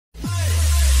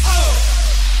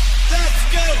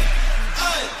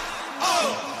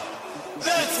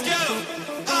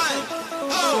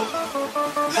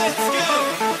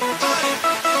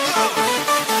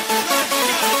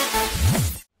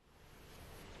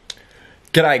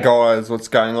G'day guys, what's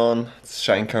going on? It's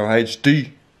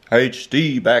Shanko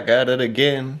HD back at it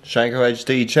again. Shanko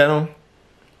HD channel.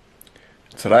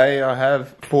 Today I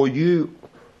have for you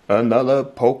another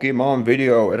Pokemon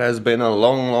video. It has been a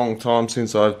long time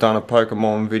since I've done a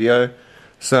Pokemon video.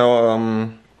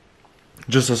 So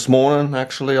just this morning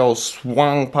actually I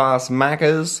swung past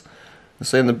Macca's. I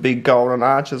seen the big golden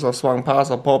arches. I swung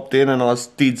past, I popped in and I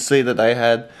did see that they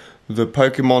had the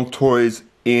Pokemon toys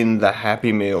in the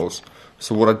Happy Meals.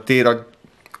 So what I did, I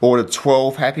ordered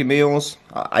 12 Happy Meals.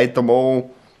 I ate them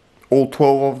all 12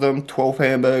 of them, 12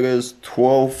 hamburgers,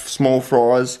 12 small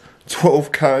fries,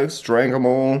 12 Cokes, drank them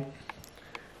all.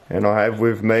 And I have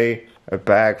with me a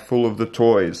bag full of the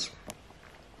toys.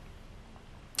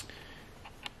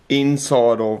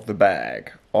 Inside of the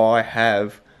bag, I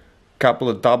have a couple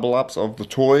of double ups of the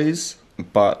toys,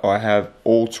 but I have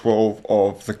all 12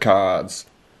 of the cards.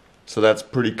 So that's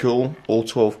pretty cool, all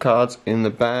 12 cards in the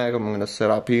bag. I'm going to set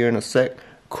up here in a sec,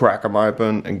 crack them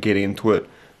open and get into it.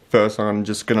 First I'm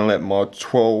just going to let my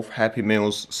 12 Happy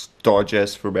Meals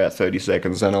digest for about 30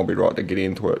 seconds and I'll be right to get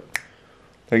into it.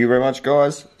 Thank you very much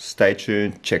guys, stay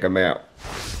tuned, check them out.